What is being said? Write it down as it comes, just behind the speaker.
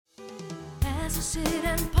As I sit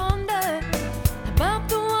and ponder about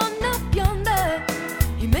the one up yonder,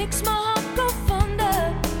 he makes my heart go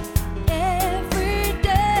fonder every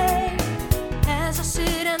day. As I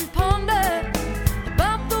sit and ponder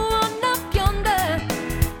about the one up yonder,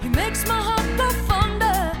 he makes my heart go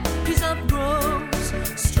fonder. His love grows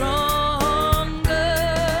stronger.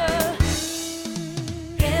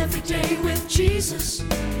 Every day with Jesus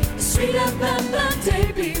is sweeter than the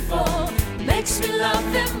day before. Makes me love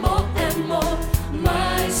him more and more,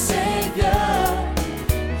 my Savior.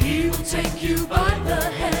 He will take you by the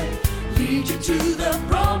hand, lead you to the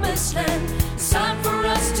promised land. It's time for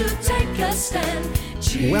us to take a stand.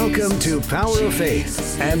 Welcome to Power of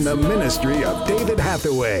Faith and the ministry of David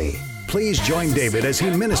Hathaway. Please join David as he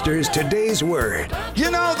ministers today's word.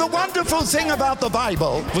 You know, the wonderful thing about the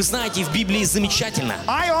Bible, Вы знаете, в Библии замечательно.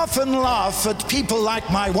 I often laugh at people like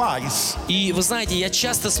my wife. И вы знаете, я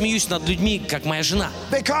часто смеюсь над людьми, как моя жена.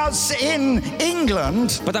 Because in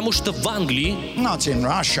England, Потому что в Англии, not in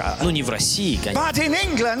Russia, ну не в России, конечно. but in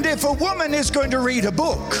England, if a woman is going to read a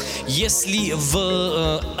book, Если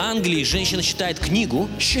в Англии женщина читает книгу,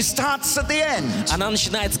 she starts at the end. она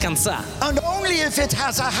начинает с конца. And only if it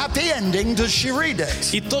has a happy ending does she read it.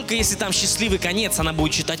 И только если там счастливый конец, она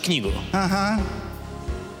будет читать книгу.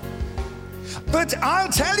 But I'll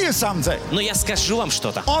tell you something. Но я скажу вам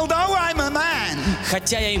что-то. Although I'm a man,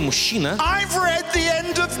 Хотя я и мужчина, I've read the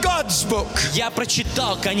end of God's book. я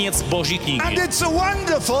прочитал конец Божьей And книги. it's a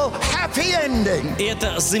wonderful, happy ending. И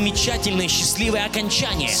это замечательное, счастливое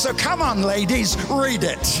окончание. So come on, ladies, read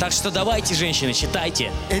it. Так что давайте, женщины,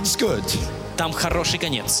 читайте. It's good. Там хороший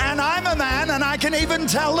конец. And I'm a man, and I can even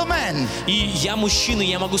tell the men, И я мужчина,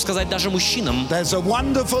 я могу сказать даже мужчинам, there's a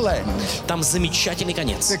wonderful end, там замечательный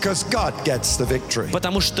конец. because God gets the victory.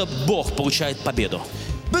 Потому что Бог получает победу.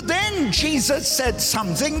 But then Jesus said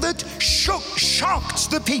something that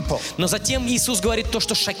shocked the people. Но затем Иисус говорит то,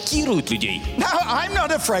 что шокирует людей. Now, I'm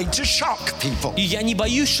not afraid to shock people, И я не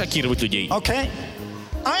боюсь шокировать людей. okay?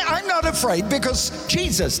 I'm not afraid because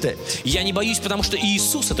Jesus did. Я не боюсь, потому что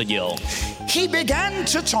Иисус это делал. He began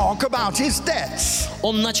to talk about his death.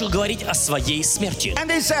 Он начал говорить о своей смерти.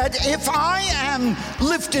 And he said, if I am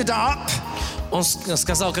lifted up, Он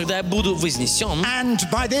сказал, когда я буду вознесен, and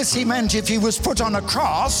by this he meant if he was put on a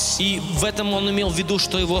cross, и в этом он имел в виду,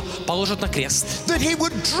 что его положат на крест. that he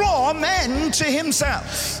would draw men to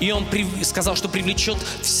himself. И он сказал, что привлечет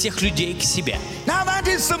всех людей к себе. Now that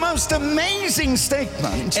is the most amazing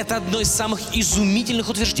statement. Это одно из самых изумительных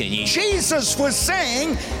утверждений. Jesus was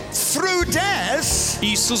saying, through death,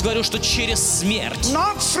 Иисус говорил, что через смерть,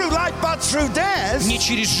 not through life, but through death, не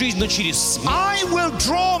через жизнь, но через смерть, I will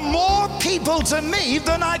draw more people to me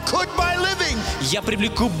than I could by living. я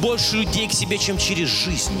привлеку больше людей к себе, чем через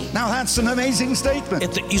жизнь. Now that's an amazing statement.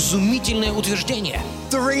 Это изумительное утверждение.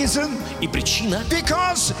 The reason? И причина,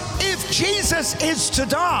 Because if Jesus is to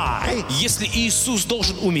die, если Иисус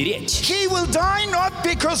должен умереть, he will die not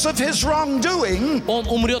because of his wrongdoing, Он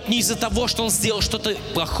умрет не из-за того, что Он сделал что-то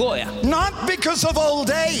плохое. not because of old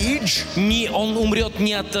age, Он умрет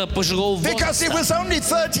не от пожилого because he возраста, was only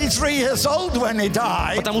 33 years old when he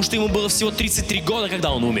died, потому что ему было всего 33 года,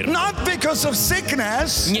 когда он умер. not because of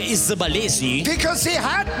sickness, Не из-за болезней, because he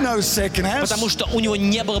had no sickness, потому что у него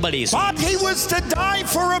не было болезни. but he was to die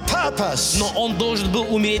for a purpose. Но он должен был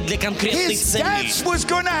умереть для конкретной His цели. death was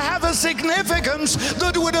going to have a significance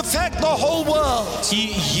that would affect the whole world.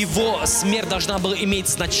 И его смерть должна была иметь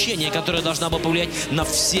значение, которое должна была повлиять на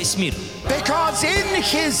весь мир. Because in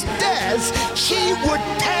his death, he would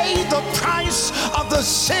pay the price of the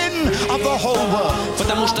sin of the whole world.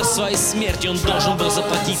 Потому что своей смертью он должен был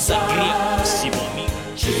заплатить за грех всего мира.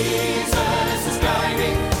 Jesus is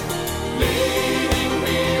guiding, leading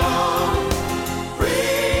me on,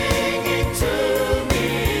 bringing to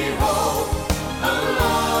me hope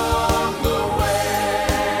along the way,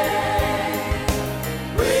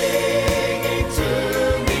 bringing to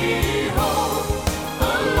me hope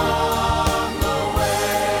along the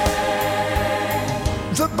way.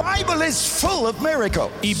 The Bible is full of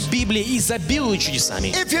miracles. И Библия изобилует чудесами.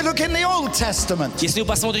 If you look in the Old Testament, Если вы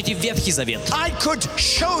посмотрите Ветхий Завет, I could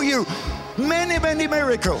show you many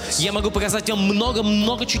miracles. я могу показать вам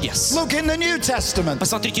много-много чудес. Look in the New Testament.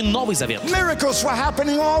 Посмотрите Новый Завет. Miracles were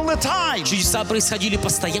happening all the time. Чудеса происходили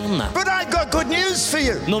постоянно. But I got good news for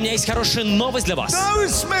you. Но у меня есть хорошая новость для вас.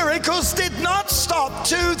 Those miracles did not stop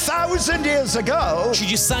 2,000 years ago.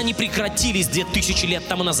 Чудеса не прекратились 2000 лет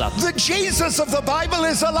тому назад. The Jesus of the Bible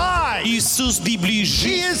is alive. Иисус Библии He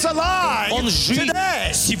жив. is alive Он жив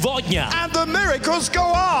today. сегодня. And the miracles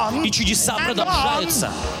go on И чудеса and продолжаются.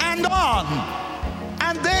 on and on.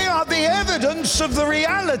 And they are are the evidence of the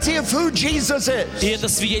reality of who Jesus И is. это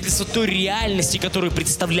свидетельство той реальности, которую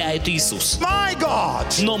представляет Иисус. My God,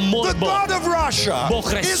 Но мой the Бог, God of Russia,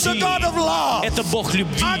 Бог is the России, God of love, это Бог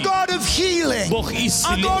любви, a God of healing, Бог a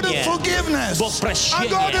God of исцеления, forgiveness, Бог a God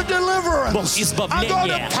прощения, of deliverance, Бог a God of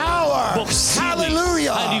избавления, power. Бог силы.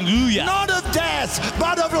 Hallelujah. Аллилуйя. Not of death,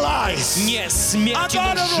 but of life. Не смерти,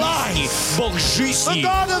 A God но of жизни. life. Бог The жизни.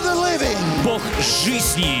 God of the living Бог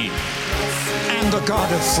жизни. and the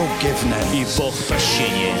God of forgiveness. И Бог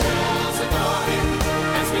прощения.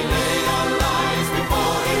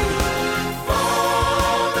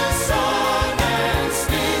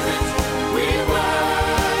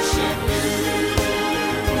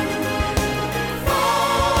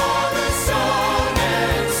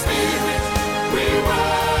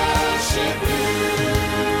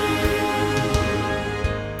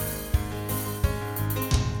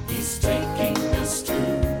 He's taking us to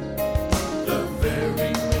the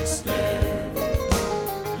very next level,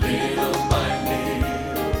 little by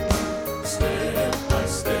little, step by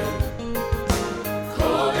step,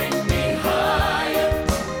 calling me higher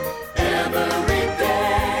every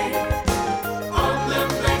day. On the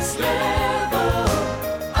next level,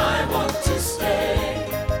 I want to stay.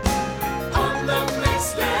 On the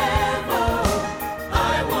next level,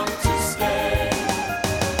 I want to stay.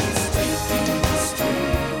 He's taking us to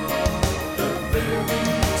the very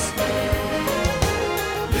next level,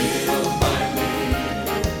 little by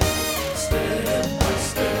little, step by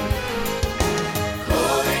step,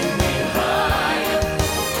 calling me higher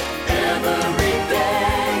every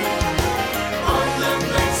day. On the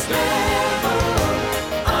next level,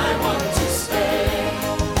 I want to stay.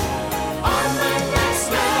 On the next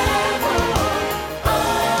level, I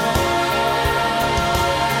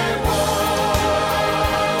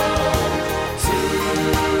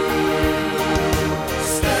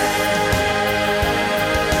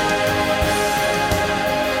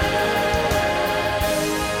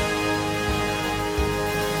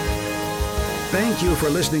Thank you for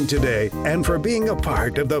listening today and for being a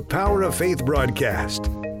part of the Power of Faith broadcast.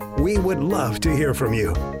 We would love to hear from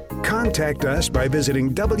you. Contact us by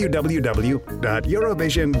visiting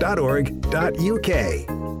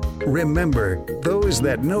www.eurovision.org.uk. Remember, those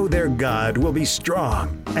that know their God will be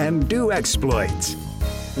strong and do exploits.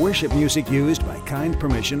 Worship music used by kind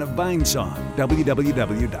permission of Vinesong.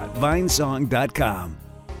 www.vinesong.com.